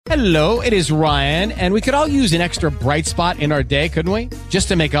Hello, it is Ryan, and we could all use an extra bright spot in our day, couldn't we? Just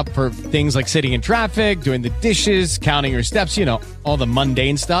to make up for things like sitting in traffic, doing the dishes, counting your steps, you know, all the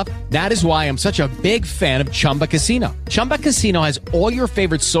mundane stuff. That is why I'm such a big fan of Chumba Casino. Chumba Casino has all your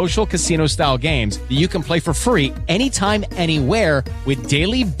favorite social casino-style games that you can play for free anytime, anywhere with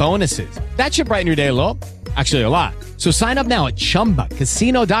daily bonuses. That should brighten your day a little. Actually, a lot. So sign up now at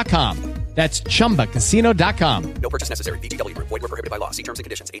ChumbaCasino.com. That's ChumbaCasino.com. No purchase necessary. VGW Group. Void where prohibited by law. See terms and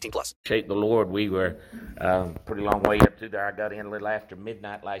conditions. 18+. Appreciate the Lord. We were pretty long way up to there. I got in a little after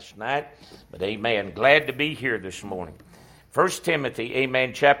midnight last night. But amen. Glad to be here this morning. 1 Timothy,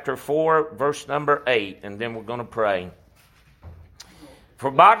 amen, chapter 4, verse number 8. And then we're going to pray.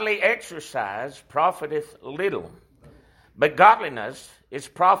 For bodily exercise profiteth little, but godliness is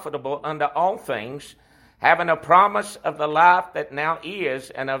profitable unto all things, having a promise of the life that now is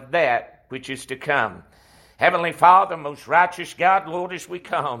and of that which is to come. Heavenly Father, most righteous God, Lord, as we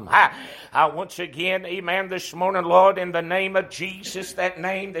come, I once again, amen, this morning, Lord, in the name of Jesus, that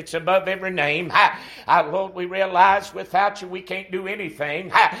name that's above every name, Lord, we realize without you we can't do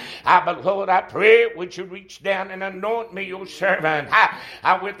anything, but Lord, I pray, would you reach down and anoint me, your servant,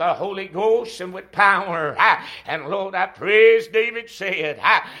 with the Holy Ghost and with power, and Lord, I pray, as David said,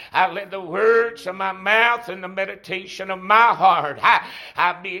 let the words of my mouth and the meditation of my heart,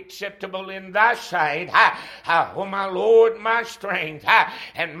 be acceptable in thy sight, oh my Lord, my strength,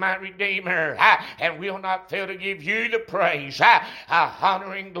 and my Redeemer, and we'll not fail to give you the praise,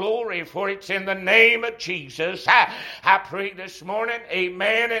 honor and glory, for it's in the name of Jesus. I pray this morning,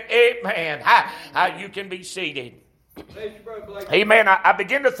 amen and amen. You can be seated. Amen. I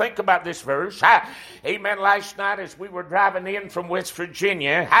begin to think about this verse. Amen. Last night as we were driving in from West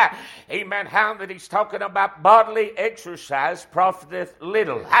Virginia. Amen. How that he's talking about bodily exercise profiteth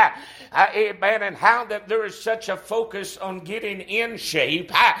little. Amen. And how that there is such a focus on getting in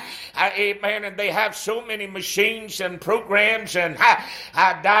shape. Amen. And they have so many machines and programs and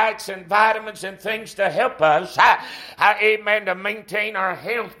diets and vitamins and things to help us. Amen. To maintain our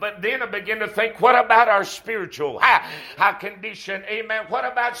health. But then I begin to think, what about our spiritual condition? Amen. What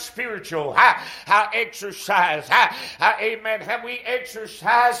about spiritual exercise? Amen. Have we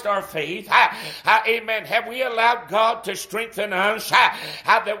exercised our faith? Amen. Have we allowed God to strengthen us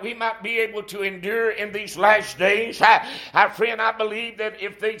that we might be able to endure in these last days? Friend, I believe that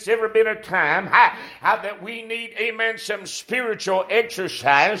if there's ever been a time that we need, amen, some spiritual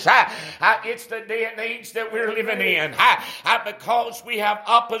exercise, it's the day and age that we're living in, because we have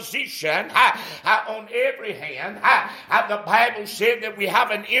opposition on every hand. The Bible said that we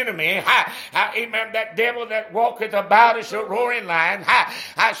have an enemy, amen, that devil that walketh about as a roaring lion,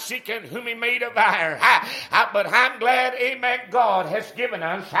 seeking whom he may devour. But I'm glad, amen, God has given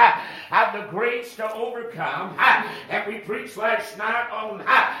us the grace to overcome. And we preached last night on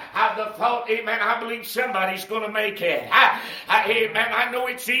the thought, amen, I believe somebody's going to make it. Amen. I know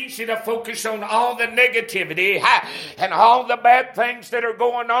it's easy to focus on all the negativity and all the bad things that are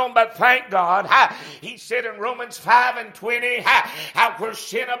going on, but thank God, he said in Romans 5:20, where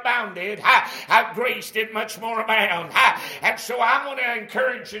sin abounded, grace did much more abound. And so I want to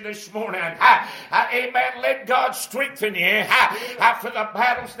encourage you this morning, amen, let God strengthen you for the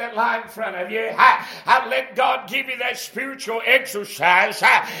battles that lie in front of you. Let God give you that spiritual exercise,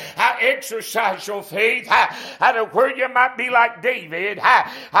 exercise your faith, where you might be like David,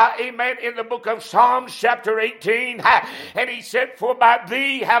 amen, in the book of Psalms chapter 18, and he said, for by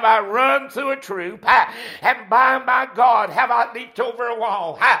thee have I run through a troop, and by my God have I leaped over a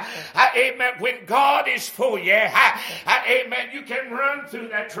wall. Amen. When God is for you, amen, you can run through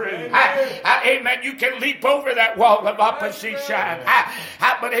that troop. Amen. You can leap over that wall of opposition.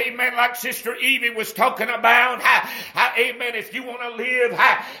 But amen, like Sister Evie was talking about, amen, if you want to live,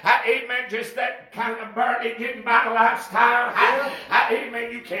 amen, just that kind of barely getting by lifestyle,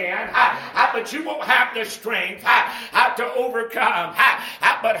 amen, you can. But you won't have the strength to overcome.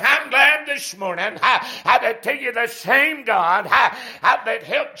 But I'm glad this morning to tell you the same God that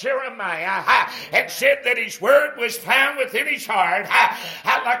helped Jeremiah and said that his word was found within his heart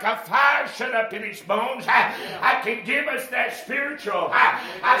like a fire shut up in his bones. I can give us that spiritual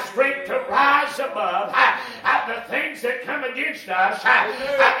strength to rise above the things that come against us.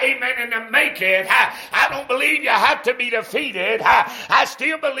 Amen. And to make it, I don't believe you have to be defeated. I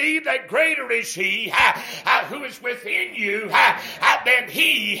still believe that greater is he who is within you than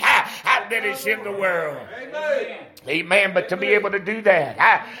he that is in the world. Amen. Amen. But to be able to do that,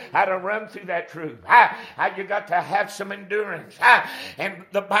 how to run through that truth, you got to have some endurance. And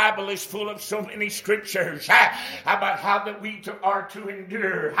the Bible is full of so many scriptures about how that we are to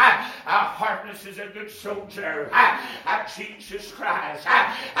endure. Our hardness is a good soldier. Jesus Christ.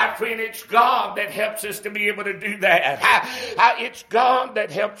 Friend, it's God that helps us to be able to do that. It's God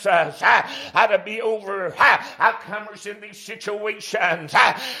that helps us how to be overcomers in these situations.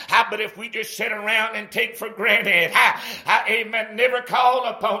 But if we just sit around and take for granted, amen, never call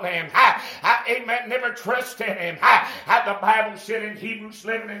upon him, amen, never trust in him, the Bible said in Hebrews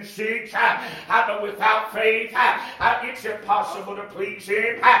 11:6, but without faith it's impossible to please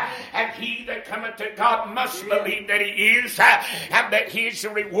him, and he that cometh to God must believe that he is, and that he is the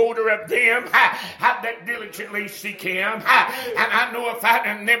rewarder of them that diligently seek him. And I know if I'd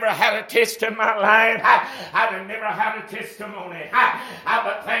have never had a test in my life, I'd have never had a testimony.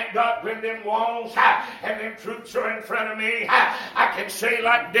 But thank God when them walls and them troops are in front of me, I can say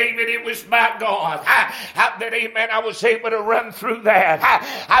like David, it was by God that, amen, I was able to run through that.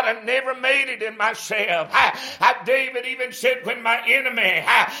 I'd have never made it in myself. David even said, when my enemy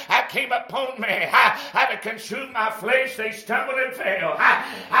came upon me to consume my flesh, they stumbled and fell.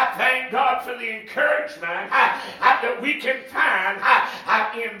 I thank God for the encouragement that we can find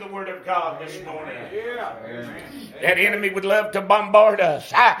in the Word of God this morning. That enemy would love to bombard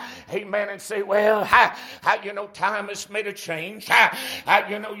us, amen, and say, well, time has made a change.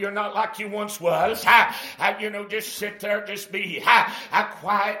 You're not like you once was. Just sit there, just be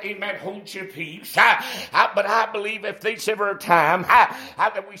quiet, amen, hold your peace. But I believe if there's ever a time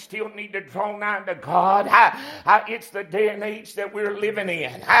that we still need to draw nigh to God, it's the day and age that we're living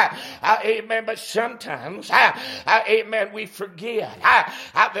in. Amen. But sometimes, amen, we forget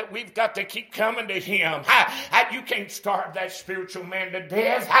that we've got to keep coming to him. You can't starve that spiritual man to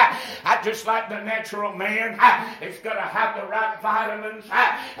death. Just like the natural man, it's got to have the right vitamins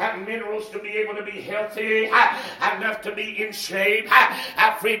and minerals to be able to be healthy, enough to be in shape.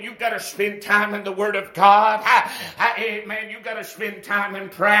 Friend, you've got to spend time in the Word of God. Amen. You've got to spend time in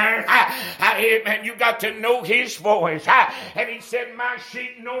prayer. Amen. You've got to know his voice. And he said, my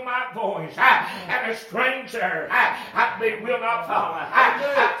sheep know my voice. And a stranger, they will not follow.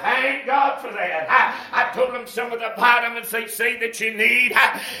 I thank God for that. I told them some of the vitamins they say that you need.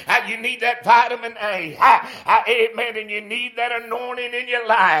 You need that vitamin A. Amen. And you need that anointing in your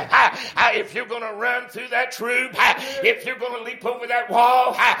life. If you're going to run through that troop, if you're going to leap over that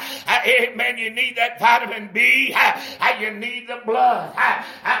wall, amen, you need that vitamin B. You need the blood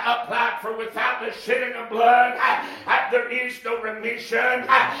applied, for without the shedding of blood, there is no remission.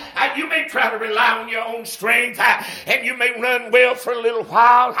 You may try to rely on your own strength, and you may run well for a little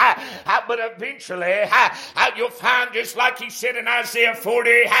while, but eventually you'll find, just like he said in Isaiah 40,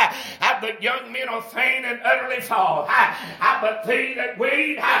 the young men will faint and utterly fall. But they that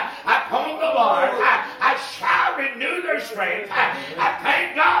wait upon the Lord shall renew their strength. I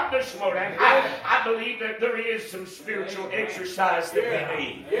thank God this morning. I believe that there is some spiritual exercise that we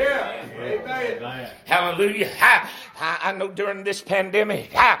need. Yeah. Amen. Hallelujah. I know during this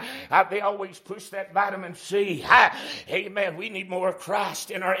pandemic, they always push that vitamin C. Amen. We need more of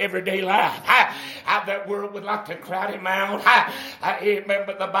Christ in our everyday life. That world would like to crowd him out. Amen.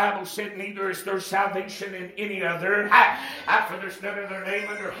 But the Bible said, neither is there salvation in any other. For there's none other name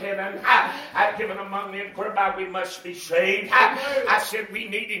under heaven given among men whereby we must be saved. I said we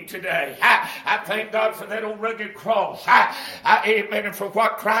need him today. I thank God for that old rugged cross. Amen. And for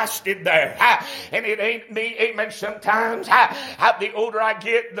what Christ did there. And it ain't me. Amen. Sometimes the older I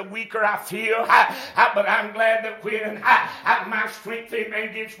get, the weaker I feel. But I'm glad that when my strength,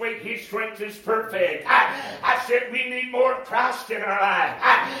 amen, gives way, his strength is perfect. I said we need more of Christ in our life.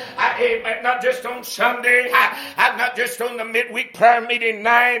 Amen. Not just on Sunday, not just on the midweek prayer meeting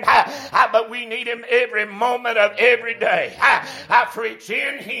night, but we need him every moment of every day. For it's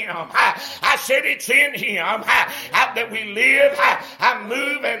in him. I said it's in him that we live,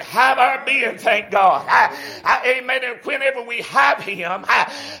 move, and have our being, thank God. Amen. And whenever we have him,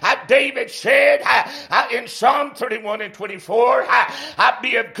 David said in Psalm 31:24,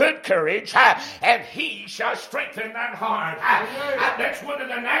 be of good courage, and he shall strengthen thine heart. That's one of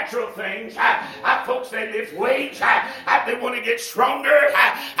the natural things. Folks, they lift weights. They want to get stronger.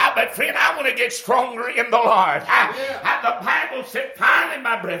 But friend, I want to get stronger in the Lord. The Bible said, finally,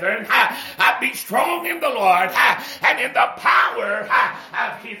 my brethren, be strong in the Lord and in the power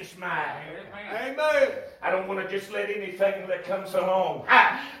of his might. Amen. I don't want to just let anything that comes along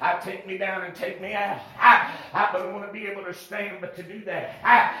take me down and take me out. But I want to be able to stand. But to do that,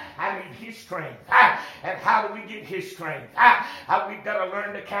 I need His strength. And how do we get His strength? We've got to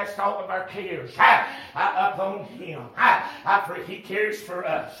learn to cast all of our cares upon Him. For He cares for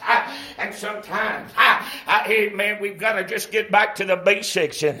us. And sometimes, amen, we've got to just get back to the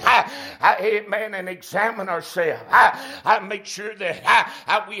basics and, amen, and examine ourselves. Make sure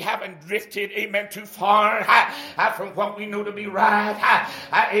that we haven't drifted, amen, too far from what we know to be right.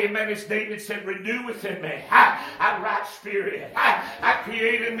 Amen. As David said, renew within me a right spirit.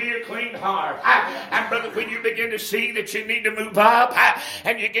 Create in me a clean heart. And brother, when you begin to see that you need to move up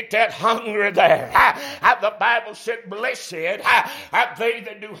and you get that hunger there, the Bible said, blessed are they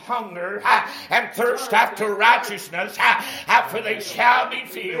that do hunger and thirst after righteousness, for they shall be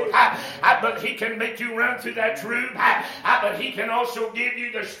filled. But He can make you run through that troop, but He can also give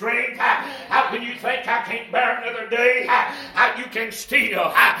you the strength. When you think I can't bear another day, you can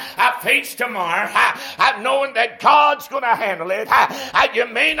still face tomorrow, knowing that God's going to handle it. You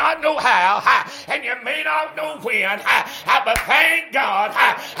may not know how, and you may not know when, but thank God,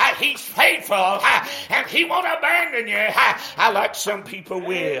 He's faithful, and He won't abandon you like some people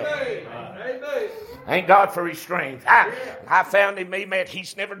will. Amen. Thank God for His strength. I found Him, amen.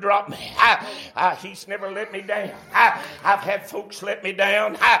 He's never dropped me. He's never let me down. I've had folks let me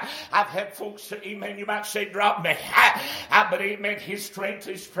down. I've had folks, amen, you might say drop me. But amen, His strength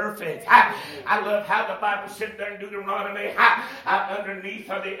is perfect. I love how the Bible said there in Deuteronomy, underneath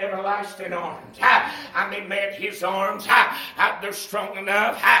are the everlasting arms. Amen, His arms, they're strong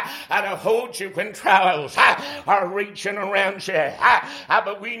enough to hold you when trials are reaching around you.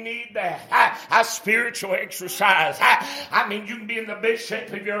 But we need that. Spiritual exercise. You can be in the best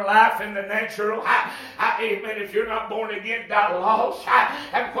shape of your life in the natural. Amen. If you're not born again, got lost.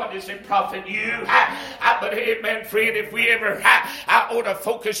 And what does it profit you? But amen, friend, if we ever ought to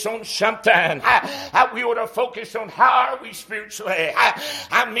focus on something, we ought to focus on how are we spiritually.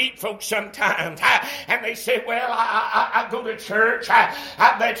 I meet folks sometimes, and they say, well, I go to church.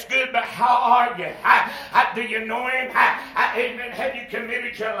 That's good, but how are you? Do you know Him? Amen. Have you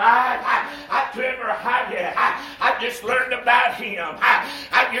committed your life to Him? I just learned about Him.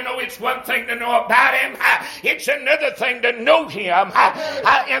 It's one thing to know about Him. It's another thing to know Him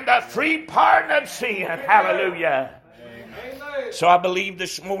in the free pardon of sin. Hallelujah. Amen. So I believe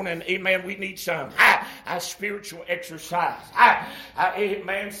this morning, amen, we need some spiritual exercise.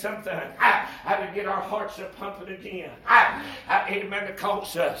 Amen, something to get our hearts a pumping again. Amen, to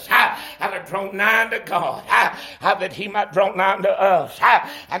cause us to draw nigh to God, that He might draw nigh to us.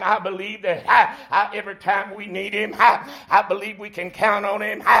 And I believe that every time we need Him, I believe we can count on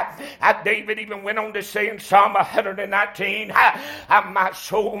Him. David even went on to say in Psalm 119, my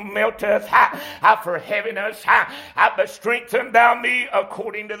soul melteth for heaviness, but strengthen thou me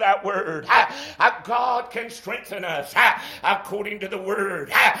according to that word. God can strengthen us according to the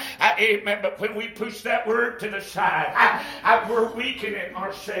word. Amen. But when we push that word to the side, we're weakening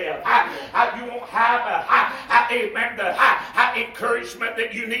ourselves. You won't have amen, the encouragement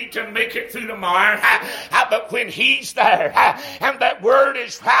that you need to make it through tomorrow. But when He's there and that word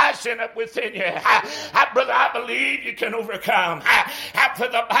is rising up within you, brother, I believe you can overcome. For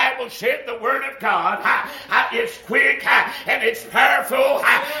the Bible said the word of God is quick and it's powerful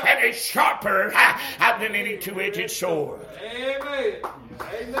and it's sharper than any two-edged sword. Amen.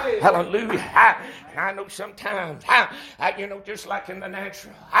 Amen. Hallelujah. I know sometimes, just like in the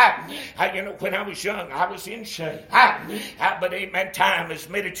natural, when I was young, I was in shape. But amen, time has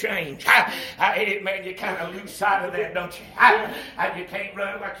made a change. Amen, you kind of lose sight of that, don't you? You can't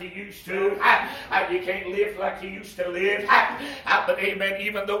run like you used to. You can't live like you used to live. But amen,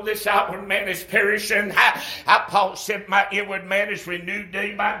 even though this outward man is perishing, Paul said, my inward man is renewed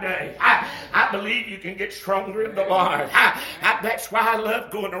day by day. I believe you can get stronger in the Lord. That's why I love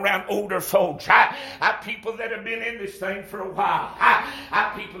going around older folks. People that have been in this thing for a while.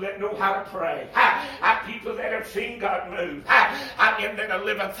 People that know how to pray. People that have seen God move. In the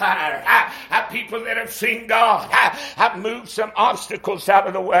living fire. People that have seen God move some obstacles out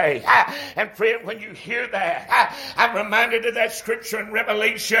of the way. And friend, when you hear that, I'm reminded of that scripture in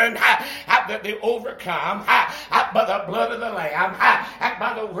Revelation that they overcome by the blood of the Lamb and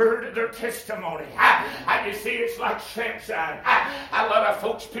by the word of their testimony. You see, it's like Samson. A lot of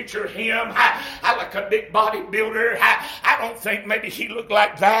folks picture him like a big bodybuilder. I don't think maybe he looked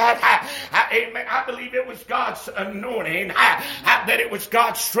like that. Amen. I believe it was God's anointing, that it was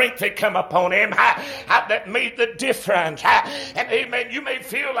God's strength that come upon him, that made the difference. And amen, you may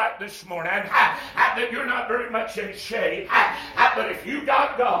feel like this morning that you're not very much in shape, but if you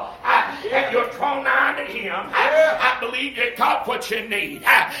got God and you're drawn nigh to him, I believe you got what you need.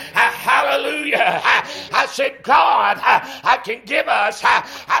 Hallelujah. I said, God, I can give us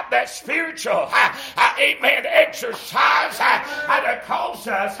that spiritual, amen, exercise that calls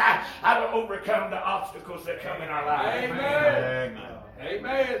us to overcome the obstacles that come in our life. Amen.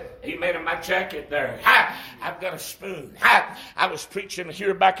 Amen. Amen. In my jacket there, I've got a spoon. I was preaching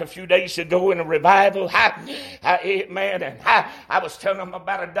here back a few days ago in a revival. Amen. And I was telling them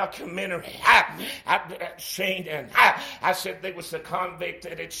about a documentary I've seen. And I said there was a convict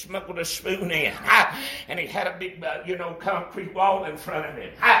that had smuggled a spoon in. And he had a big, concrete wall in front of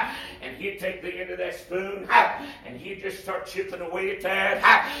him. And he'd take the end of that spoon and he'd just start chipping away at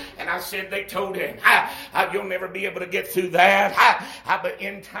that. And I said, they told him, you'll never be able to get through that. But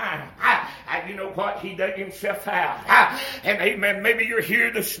in time, you know what? He dug himself out. And amen, maybe you're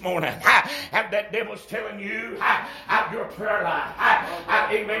here this morning and that devil's telling you your prayer life.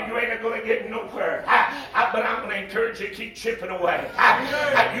 Amen, you ain't going to get nowhere. But I'm going to encourage you to keep chipping away.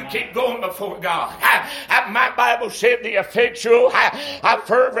 You keep going before God. My Bible said the effectual,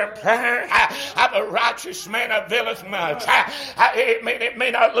 fervent prayer of a righteous man availeth much. Amen, it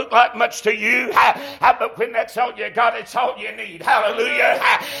may not look like much to you, but when that's all you got, it's all you need. Hallelujah.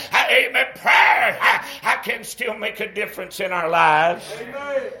 Amen. Prayer can still make a difference in our lives.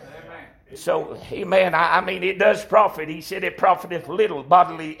 Amen. So, amen, I mean, it does profit. He said it profiteth little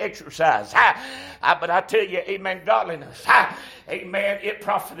bodily exercise. But I tell you, amen, godliness, amen, it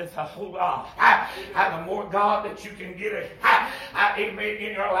profiteth a whole lot. The more God that you can get, amen,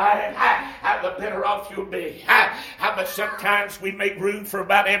 in your life, the better off you'll be. But sometimes we make room for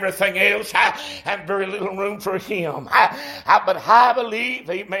about everything else and very little room for Him. But I believe,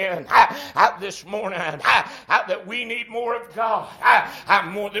 amen, this morning that we need more of God,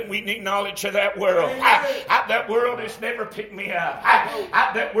 more than we need knowledge of that world. That world has never picked me up.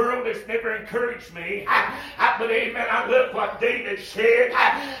 That world has never encouraged me. But amen, I love what David said.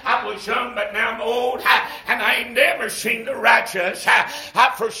 I was young, but now I'm old, and I ain't never seen the righteous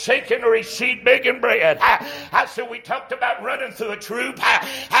forsaken or receive begging bread. So we talked about running through a troop,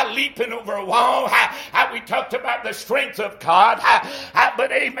 leaping over a wall. We talked about the strength of God.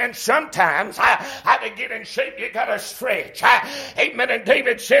 But amen, sometimes to get in shape, you got to stretch. Amen. And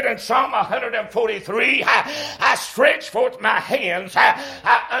David said in Psalm 143, I stretch forth my hands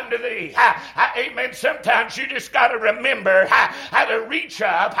unto thee. Amen. Sometimes you just got to remember how to reach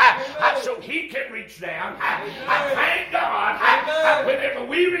up so He can reach down. Thank God whenever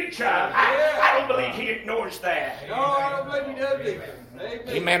we reach up, I don't believe He ignores that. No, I don't believe He does either. Amen.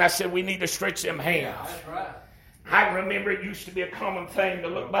 Amen. I said we need to stretch them hands. That's right. I remember it used to be a common thing to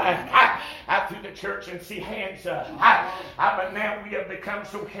look back through the church and see hands up. But now we have become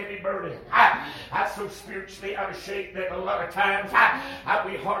so heavy burdened, so spiritually out of shape that a lot of times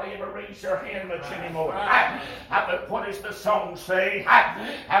we hardly ever raise our hand much anymore. But what does the song say?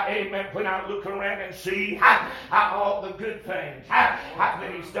 Amen. When I look around and see all the good things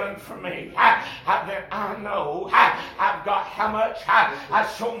that He's done for me, then I know I've got how much?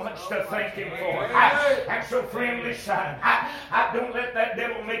 So much to thank Him for. And so, friend, listen, don't let that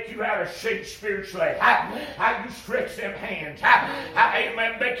devil make you out of shape spiritually. You stretch them hands.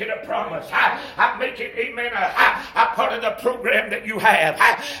 Amen. Make it a promise. Make it, amen, a part of the program that you have.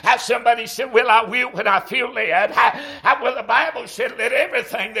 Somebody said, well, I will when I feel led. Well, the Bible said, let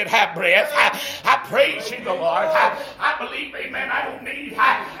everything that have breath, I praise you, the Lord. I believe, amen, I don't need,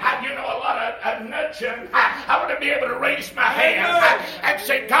 a lot of nudging. I want to be able to raise my hand and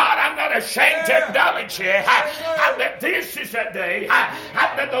say, God, I'm not ashamed to acknowledge you. That this is a day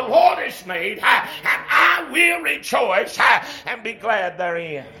that the Lord has made, and I will rejoice and be glad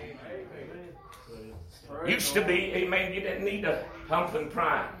therein. Used to be, amen, you didn't need a pump and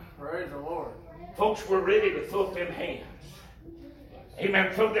prime. Praise the Lord. Folks were ready to throw them hands.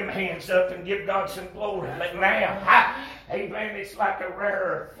 Amen, throw them hands up and give God some glory. But now, amen, it's like a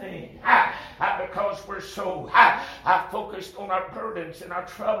rare thing because we're so focused on our burdens and our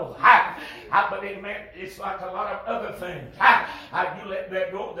trouble. But amen, it's like a lot of other things. You let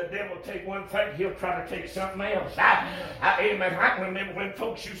that go, the devil take one thing, he'll try to take something else. Amen. I can remember when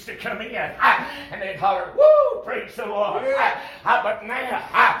folks used to come in and they'd holler, woo, praise the Lord. But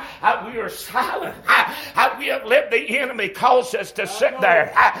now we are silent. We have let the enemy cause us to sit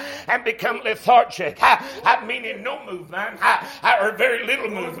there and become lethargic, meaning no movement. movement, or very little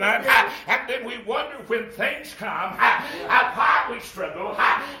movement, and then we wonder when things come, why we struggle,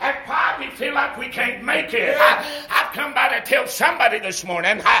 and why we feel like we can't make it. I've come by to tell somebody this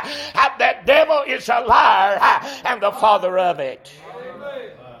morning that devil is a liar and the father of it.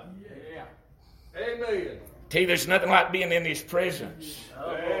 Amen. Amen. Tell you, there's nothing like being in his presence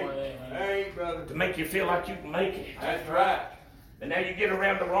Hey, brother. to make you feel like you can make it. That's right. And now you get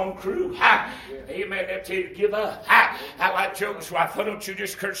around the wrong crew. Amen. They'll tell you to give up. I like Job's wife. Why don't you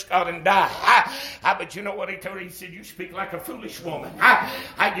just curse God and die? But you know what he told her? He said, you speak like a foolish woman.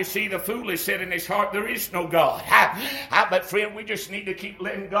 You see, the fool has said in his heart, there is no God. But friend, we just need to keep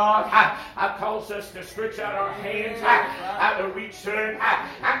letting God cause us to stretch out our hands, to reach there.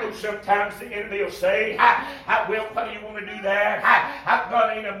 I know sometimes the enemy will say, well, why do you want to do that?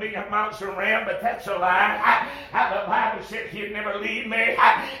 God ain't a million miles around, but that's a lie. The Bible said he'd never leave me,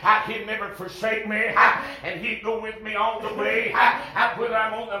 he'd never forsake me, and he'd go with me all the way, whether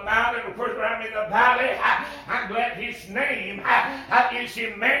I'm on the mountain or whether I'm in the valley. I'm glad his name is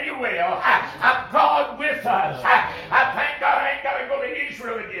Emmanuel, God with us. Thank God I ain't got to go to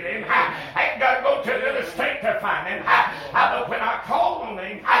Israel to get him. I ain't got to go to another state to find him. But when I called on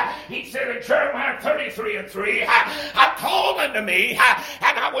him, he said in Jeremiah 33:3, call unto me,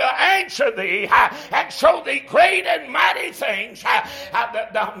 and I will answer thee, and show thee great and mighty things that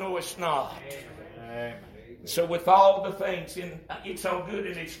thou knowest not. So with all the things, it's all good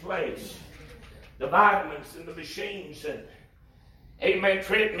in its place. The vitamins and the machines and, amen,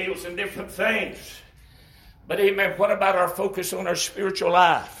 treadmills and different things. But, amen, what about our focus on our spiritual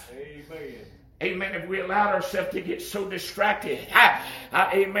life? Amen. Amen. If we allowed ourselves to get so distracted,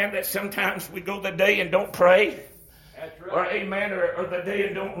 amen, that sometimes we go the day and don't pray. That's right. Or amen, or the day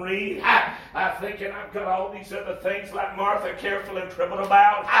and don't read. Thinking I've got all these other things like Martha, careful and troubled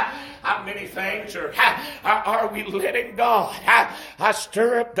about. How many things? Or are we letting God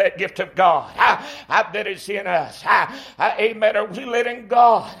stir up that gift of God that is in us? Amen. Are we letting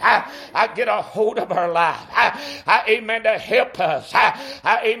God get a hold of our life? Amen. To help us.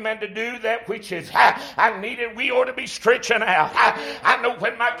 Amen. To do that which is needed. We ought to be stretching out. I know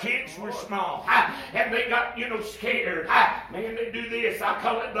when my kids were small and they got, scared. Man, they do this. I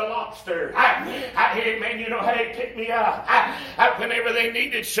call it the lobster. Amen. Hey, pick me up. Whenever they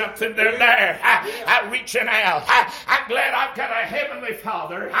needed something, they're there. Reaching out. I'm glad I've got a heavenly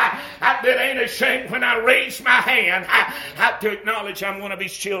Father that ain't ashamed when I raise my hand to acknowledge I'm one of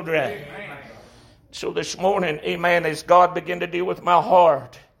his children. Amen. So this morning, amen, as God began to deal with my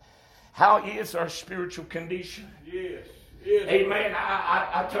heart, how is our spiritual condition? Yes. Amen.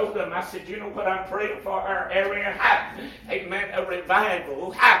 I told them, I said, you know what I'm praying for our area? Amen. A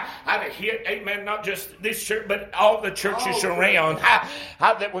revival. To hit, amen, not just this church, but all the churches around.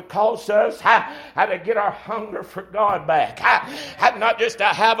 That would cause us to get our hunger for God back. Not just to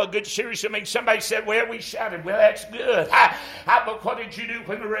have a good service. I mean, somebody said, well, we shouted. Well, that's good. But what did you do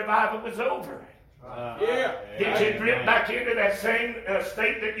when the revival was over? Did you drift back into that same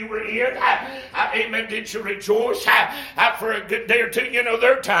state that you were in? Amen. Did you rejoice for a good day or two?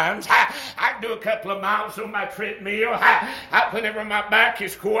 There are times I do a couple of miles on my treadmill whenever my back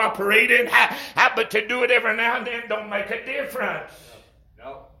is cooperating. But to do it every now and then don't make a difference.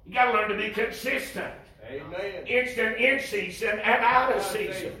 No. You got to learn to be consistent. Amen. Instant in season and out of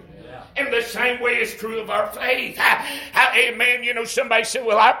season. And the same way is true of our faith. Amen. Somebody said,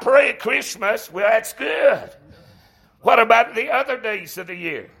 well, I pray at Christmas. Well, that's good. What about the other days of the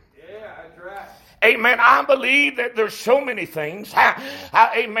year? Yeah, that's right. Amen. I believe that there's so many things,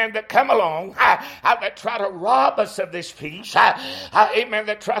 amen, that come along that try to rob us of this peace. Amen.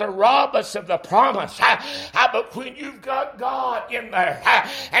 That try to rob us of the promise. But when you've got God in there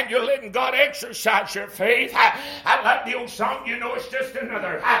and you're letting God exercise your faith, I like the old song, it's just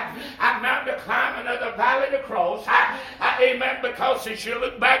another mountain to climb, another valley to cross. Amen. Because as you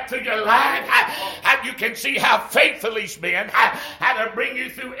look back through your life, you can see how faithful He's been, how to bring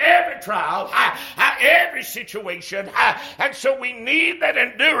you through every trial, every situation. And so we need that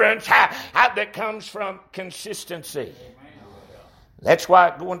endurance that comes from consistency. That's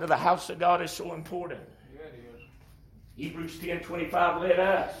why going to the house of God is so important. Hebrews 10:25, let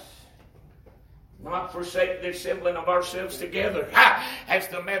us not forsake the assembling of ourselves together, as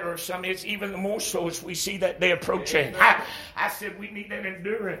the matter of some is, even more so as we see that day approaching. I said we need that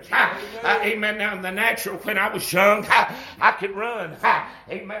endurance. Amen. Now in the natural, when I was young, I could run.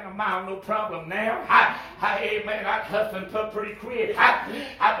 Amen. A mile, no problem. Now, amen, I huff and puff pretty quick.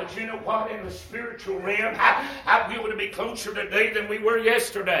 But you know what? In the spiritual realm, we ought to be closer today than we were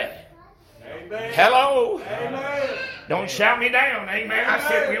yesterday. Amen. Hello. Amen. Don't shout me down. Amen. I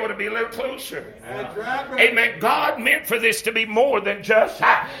said we ought to be a little closer. That's right, brother. Amen. God meant for this to be more than just,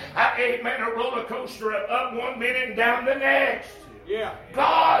 amen, a roller coaster of up one minute and down the next. Yeah.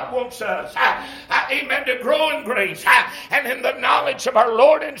 God wants us, amen, to grow in grace and in the knowledge of our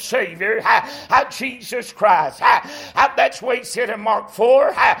Lord and Savior, Jesus Christ. That's what he said in Mark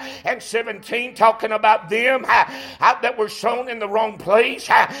 4 and 17, talking about them that were sown in the wrong place.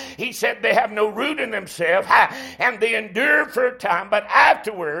 He said they have no root in themselves and they endure for a time, but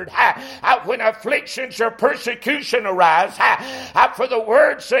afterward, when afflictions or persecution arise, for the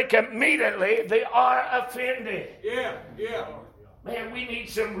word's sake, immediately they are offended. Yeah. Yeah. Man, we need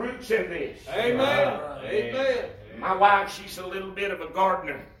some roots in this. Amen. Amen. My wife, she's a little bit of a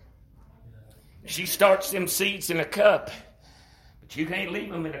gardener. She starts them seeds in a cup. But you can't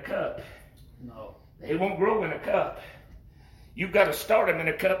leave them in a cup. No. They won't grow in a cup. You've got to start them in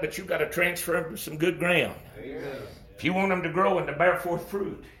a cup, but you've got to transfer them to some good ground. Amen. If you want them to grow and to bear forth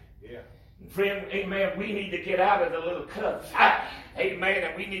fruit. Yeah. Friend, amen, we need to get out of the little cups. Amen,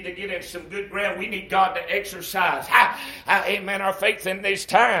 and we need to get in some good ground. We need God to exercise, amen, our faith in this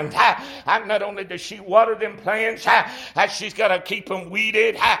time. Not only does she water them plants, she's got to keep them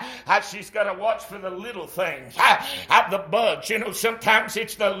weeded. She's got to watch for the little things, the bugs. You know, sometimes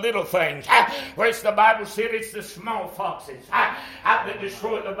it's the little things. Whereas the Bible said it's the small foxes that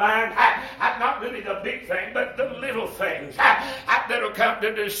destroy the vine. Not really the big thing, but the little things that'll come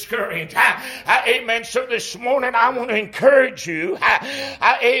to discourage. Amen. So this morning I want to encourage you.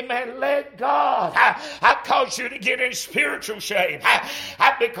 Amen. Let God cause you to get in spiritual shape.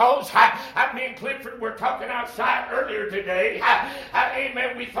 Because me and Clifford were talking outside earlier today.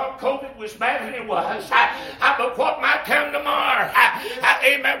 Amen. We thought COVID was bad, and it was. But what might come tomorrow?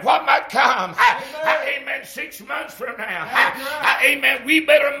 Amen. What might come? Amen. 6 months from now. Amen. We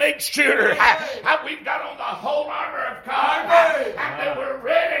better make sure we've got on the whole armor of God and that we're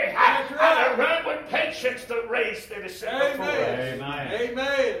ready to run with patience the race that is set before us.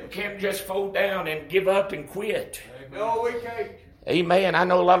 Amen. We can't just fold down and give up and quit. No, we can't. Amen. I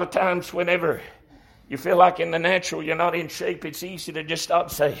know a lot of times whenever you feel like in the natural you're not in shape, it's easy to just stop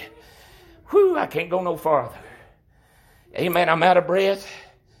and say, whew, I can't go no farther. Amen. I'm out of breath.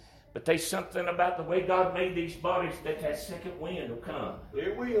 But there's something about the way God made these bodies that second wind will come.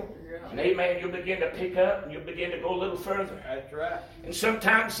 It will. And amen, you'll begin to pick up and you'll begin to go a little further. That's right. And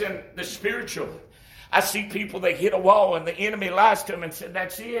sometimes in the spiritual, I see people, they hit a wall and the enemy lies to them and said,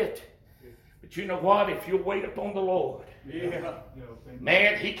 that's it. But you know what? If you'll wait upon the Lord, Yeah.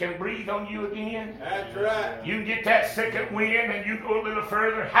 man, he can breathe on you again. That's right. You can get that second wind and you go a little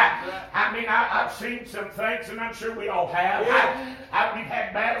further. I mean, I've seen some things, and I'm sure we all have. We've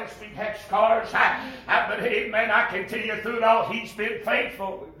had battles, we've had scars. But hey, man, I can tell you through it all, he's been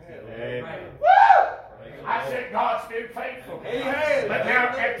faithful. Amen. Woo! I said God's been faithful. He has. But now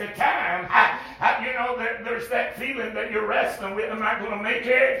at the time, you know, there's that feeling that you're wrestling with, am I going to make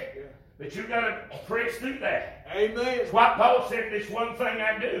it? But you got to press through that. Amen. It's what Paul said, this one thing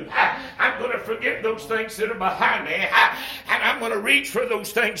I do. I'm going to forget those things that are behind me. And I'm going to reach for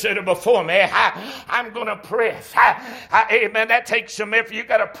those things that are before me. I'm going to press. Amen. That takes some effort. You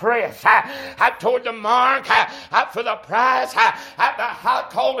got to press toward the mark for the prize at the high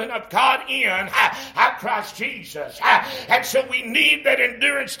calling of God in Christ Jesus. And so we need that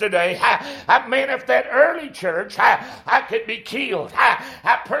endurance today. Man, if that early church could be killed,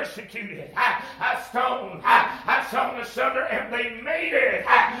 persecuted, stoned, sawn asunder, and they made it.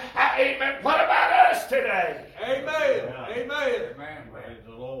 Amen. What about us today? Amen. Amen. Praise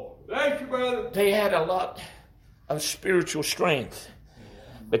the Lord. Thank you, brother. They had a lot of spiritual strength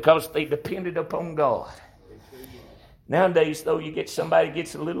because they depended upon God. Nowadays, though, you get somebody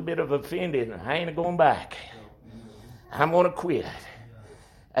gets a little bit of offended, and I ain't going back. I'm going to quit.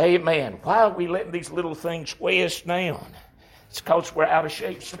 Amen. Why are we letting these little things weigh us down? It's because we're out of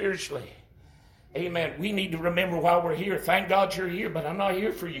shape spiritually. Amen. We need to remember while we're here. Thank God you're here, but I'm not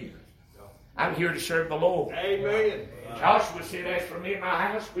here for you. I'm here to serve the Lord. Amen. Joshua said, as for me and my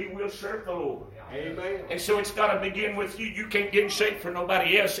house, we will serve the Lord. Amen. And so it's got to begin with you. You can't get in shape for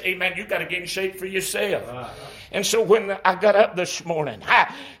nobody else. Amen. You got to get in shape for yourself. And so when I got up this morning,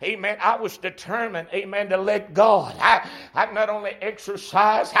 amen, I was determined, amen, to let God I not only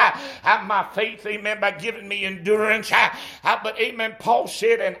exercise my faith, amen, by giving me endurance, but amen, Paul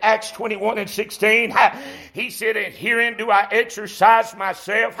said in Acts 21 and 16, he said, and herein do I exercise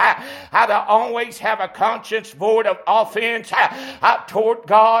myself, how to always have a conscience void of offense toward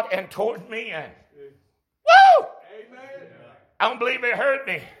God and toward men. Woo! Amen. I don't believe it hurt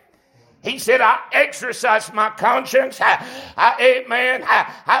me. He said, I exercise my conscience. Amen.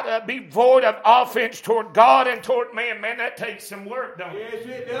 I be void of offense toward God and toward man. Man, that takes some work, don't it? Yes,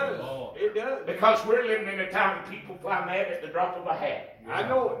 it does. It does. Because we're living in a time when people fly mad at the drop of a hat. I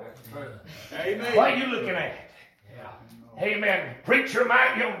know it. Amen. What are you looking at? Amen. Preacher,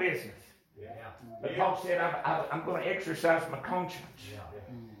 mind your own business. But Paul said, I'm going to exercise my conscience.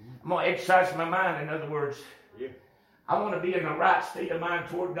 I'm going to exercise my mind. In other words, I want to be in the right state of mind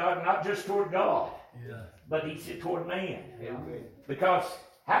toward God, not just toward God, but he said toward man. Because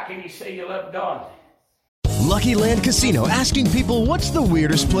how can you say you love God? Lucky Land Casino, asking people, what's the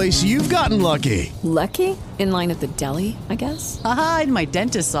weirdest place you've gotten lucky? Lucky? In line at the deli, I guess? Aha, in my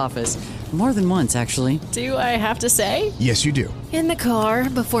dentist's office. More than once, actually. Do I have to say? Yes, you do. In the car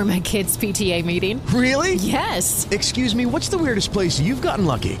before my kids' PTA meeting. Really? Yes. Excuse me, what's the weirdest place you've gotten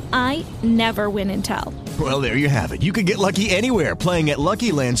lucky? I never win and tell. Well, there you have it. You can get lucky anywhere, playing at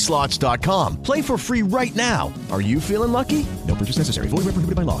LuckyLandSlots.com. Play for free right now. Are you feeling lucky? No purchase necessary. Void where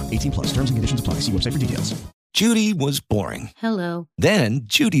prohibited by law. 18 plus. Terms and conditions apply. See website for details. Judy was boring. Hello. Then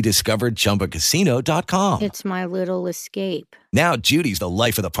Judy discovered ChumbaCasino.com. It's my little escape. Now Judy's the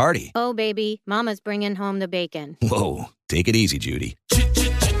life of the party. Oh, baby, mama's bringing home the bacon. Whoa, take it easy, Judy.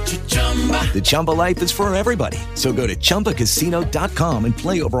 The Chumba life is for everybody. So go to ChumbaCasino.com and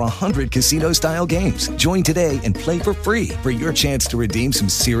play over 100 casino-style games. Join today and play for free for your chance to redeem some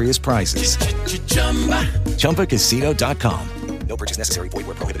serious prizes. ChumbaCasino.com. No purchase necessary. Void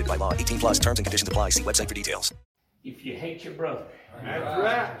where prohibited by law. 18 plus terms and conditions apply. See website for details. If you hate your brother. That's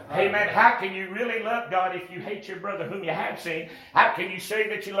right. Amen. How can you really love God if you hate your brother whom you have seen? How can you say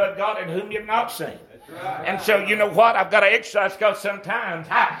that you love God and whom you've not seen? Right. And so, you know what? I've got to exercise because sometimes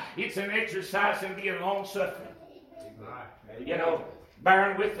it's an exercise in being long-suffering. You know,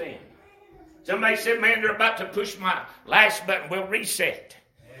 bearing with them. Somebody said, man, they're about to push my last button. We'll reset.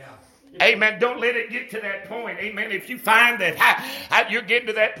 Amen. Don't let it get to that point. Amen. If you find that you're getting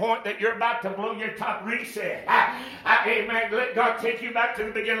to that point that you're about to blow your top, reset. Amen. Let God take you back to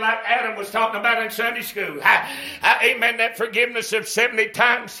the beginning like Adam was talking about in Sunday school. Amen. That forgiveness of 70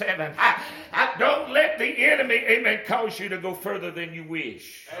 times 7. Don't let the enemy, amen, cause you to go further than you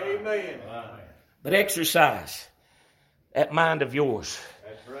wish. Amen. But exercise that mind of yours.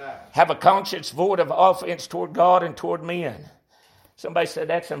 That's right. Have a conscience void of offense toward God and toward men. Somebody said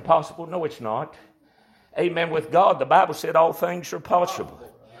that's impossible. No, it's not. Amen. With God, the Bible said all things are possible.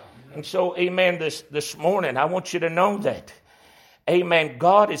 And so, amen, this morning, I want you to know that. Amen.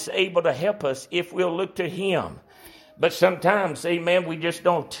 God is able to help us if we'll look to Him. But sometimes, amen, we just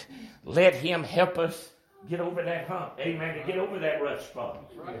don't let Him help us get over that hump. Amen. To get over that rough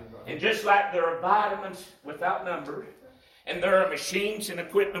spot. And just like there are vitamins without number, and there are machines and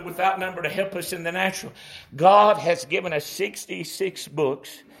equipment without number to help us in the natural, God has given us 66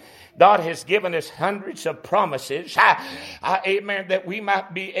 books. God has given us hundreds of promises, amen, that we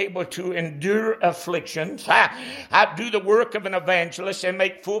might be able to endure afflictions, do the work of an evangelist, and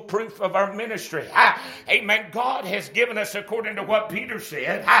make full proof of our ministry. Amen. God has given us, according to what Peter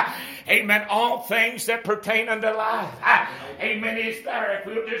said, amen, all things that pertain unto life. Amen. It's there if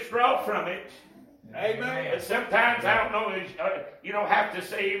we'll just draw from it. Amen. But sometimes, I don't know, you don't have to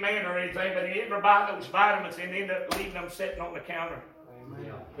say amen or anything, but you ever buy those vitamins and end up leaving them sitting on the counter?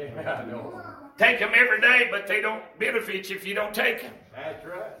 Amen. Take them every day, but they don't benefit you if you don't take them. That's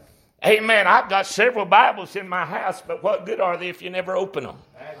right. Amen. I've got several Bibles in my house, but what good are they if you never open them?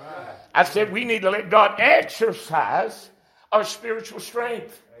 That's right. I said we need to let God exercise our spiritual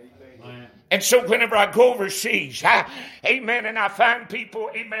strength. Amen. And so whenever I go overseas, amen, and I find people,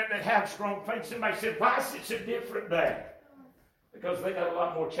 amen, that have strong faith, somebody said, why is it so different there? Because they got a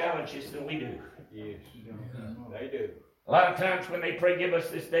lot more challenges than we do. Yes, they do. A lot of times when they pray, give us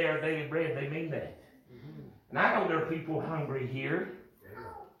this day our daily bread, they mean that. And I know there are people hungry here.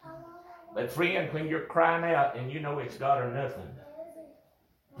 But friend, when you're crying out and you know it's God or nothing,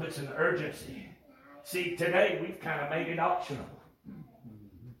 puts an urgency. See, today we've kind of made it optional.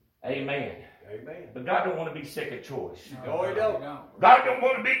 Amen. Amen. But God don't want to be second choice. No, He don't. God don't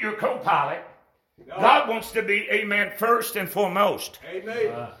want to be your co-pilot. No. God wants to be, amen, first and foremost.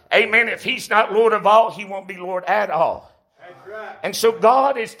 Amen. Amen. If He's not Lord of all, He won't be Lord at all. That's right. And so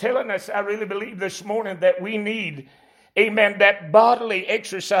God is telling us, I really believe this morning, that we need, amen, that bodily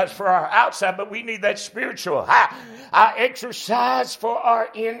exercise for our outside, but we need that spiritual exercise for our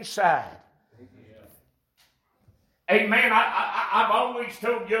inside. Amen. I've always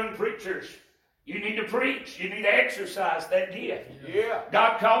told young preachers, You need to preach. You need to exercise that gift. Yeah.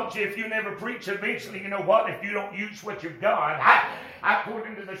 God called you. If you never preach, eventually, you know what? If you don't use what you've done,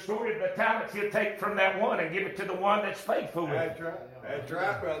 according to the story of the talents, He'll take from that one and give it to the one that's faithful with it. That's right. That's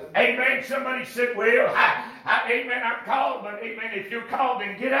right, brother. Amen. Somebody said, well, amen, I'm called, but amen, if you're called,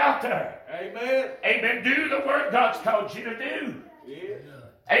 then get out there. Amen. Amen. Do the work God's called you to do. Yeah.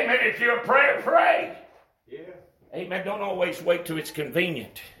 Amen. If you're a prayer, pray. Yeah. Amen. Don't always wait till it's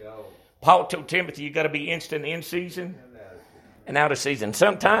convenient. Go. Paul told Timothy, you got to be instant in season and out of season.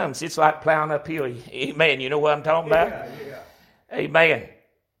 Sometimes it's like plowing uphill. Amen. You know what I'm talking about? Yeah. Amen.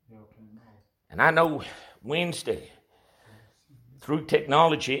 And I know Wednesday, through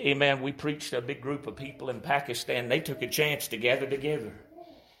technology, amen, we preached to a big group of people in Pakistan. They took a chance to gather together.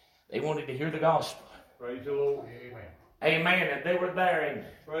 They wanted to hear the gospel. Praise the Lord. Amen. Amen. And they were there, and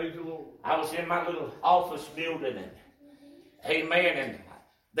Praise the Lord. I was in my little office building, and amen, and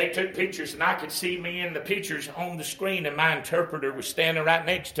they took pictures, and I could see me in the pictures on the screen, and my interpreter was standing right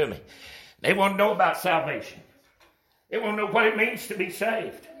next to me. They want to know about salvation. They want to know what it means to be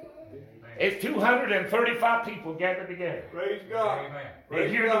saved. It's 235 people gathered together. Praise God. They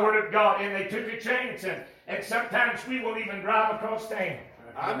hear the word of God, and they took a chance, and sometimes we won't even drive across town.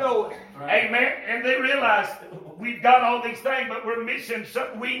 I know it. Amen. And they realize we've got all these things, but we're missing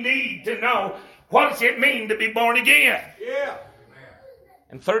something. We need to know, what does it mean to be born again? Yeah.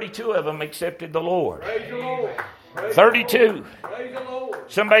 And 32 of them accepted the Lord. Praise the Lord. Praise 32. The Lord. Praise the Lord.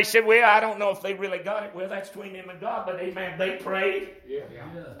 Somebody said, well, I don't know if they really got it. Well, that's between them and God, but amen, they prayed. Yeah.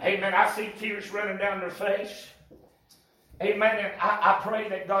 Amen. I see tears running down their face. Amen. And I pray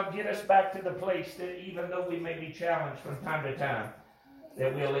that God get us back to the place that even though we may be challenged from time to time,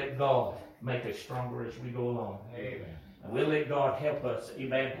 that we'll let God make us stronger as we go along. Amen. And we'll let God help us,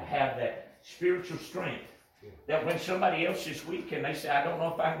 amen, to have that spiritual strength. That when somebody else is weak and they say, I don't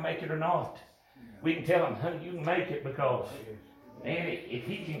know if I can make it or not, we can tell them, honey, you can make it, because, man, if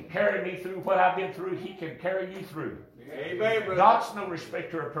He can carry me through what I've been through, He can carry you through. Amen, brother. God's no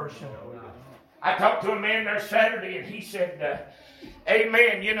respecter of person. I talked to a man there Saturday, and he said,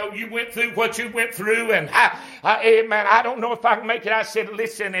 amen, you know, you went through what you went through, and amen, I don't know if I can make it. I said,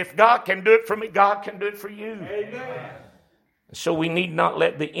 listen, if God can do it for me, God can do it for you. Amen. So we need not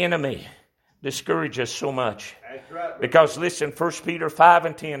let the enemy discourage us so much. That's right, brother. Because listen, 1 Peter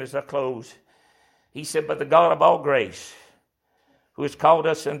 5:10 as I close. He said, but the God of all grace, who has called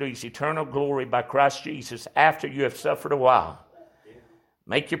us unto His eternal glory by Christ Jesus, after you have suffered a while,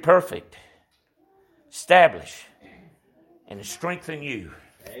 make you perfect, establish, and strengthen you.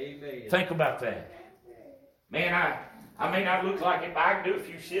 Amen. Think about that. Man, I may not look like it, but I can do a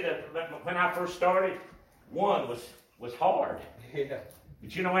few sit-ups. But when I first started, one was hard. Yeah.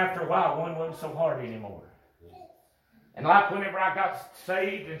 But you know, after a while, one wasn't so hard anymore. And like whenever I got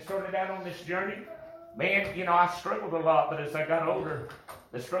saved and started out on this journey, man, you know, I struggled a lot. But as I got older,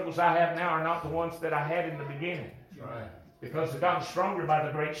 the struggles I have now are not the ones that I had in the beginning. Right. Because I've gotten stronger by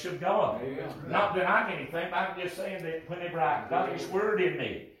the grace of God. Yeah. Not denying anything, but I'm just saying that whenever I got His Word in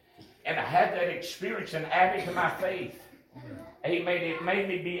me, and I had that experience and added to my faith, amen, it made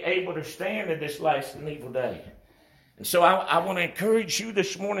me be able to stand in this last and evil day. And so I want to encourage you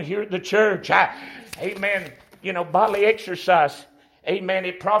this morning here at the church. Amen, you know, bodily exercise, amen,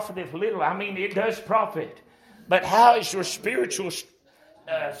 it profiteth little. I mean, it does profit. But how is your spiritual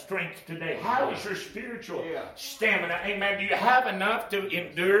strength today? How is your spiritual stamina? Amen. Do you have enough to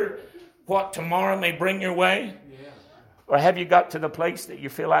endure what tomorrow may bring your way? Or have you got to the place that you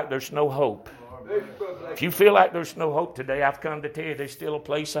feel like there's no hope? If you feel like there's no hope today, I've come to tell you there's still a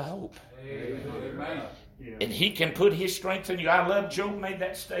place of hope. Amen. And He can put His strength in you. I love Job made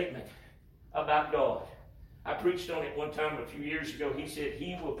that statement about God. I preached on it one time a few years ago. He said,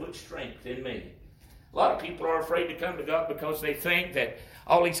 He will put strength in me. A lot of people are afraid to come to God because they think that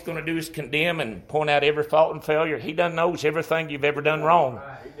all He's going to do is condemn and point out every fault and failure. He done knows everything you've ever done wrong.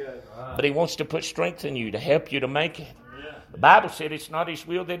 But He wants to put strength in you to help you to make it. The Bible said it's not His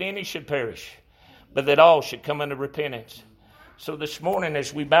will that any should perish, but that all should come unto repentance. So this morning,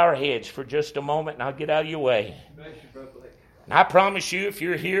 as we bow our heads for just a moment, and I'll get out of your way. And I promise you, if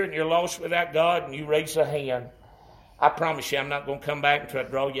you're here and you're lost without God and you raise a hand, I promise you I'm not going to come back and try to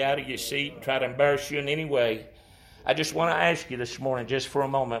draw you out of your seat and try to embarrass you in any way. I just want to ask you this morning, just for a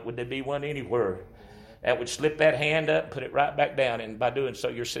moment, would there be one anywhere that would slip that hand up, put it right back down, and by doing so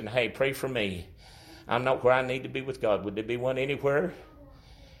you're saying, hey, pray for me. I'm not where I need to be with God. Would there be one anywhere?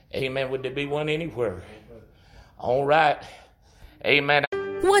 Amen. Would there be one anywhere? All right. Amen.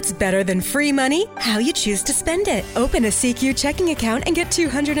 What's better than free money? How you choose to spend it. Open a CQ checking account and get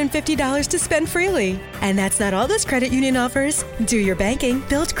 $250 to spend freely. And that's not all this credit union offers. Do your banking,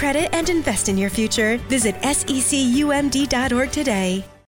 build credit, and invest in your future. Visit secumd.org today.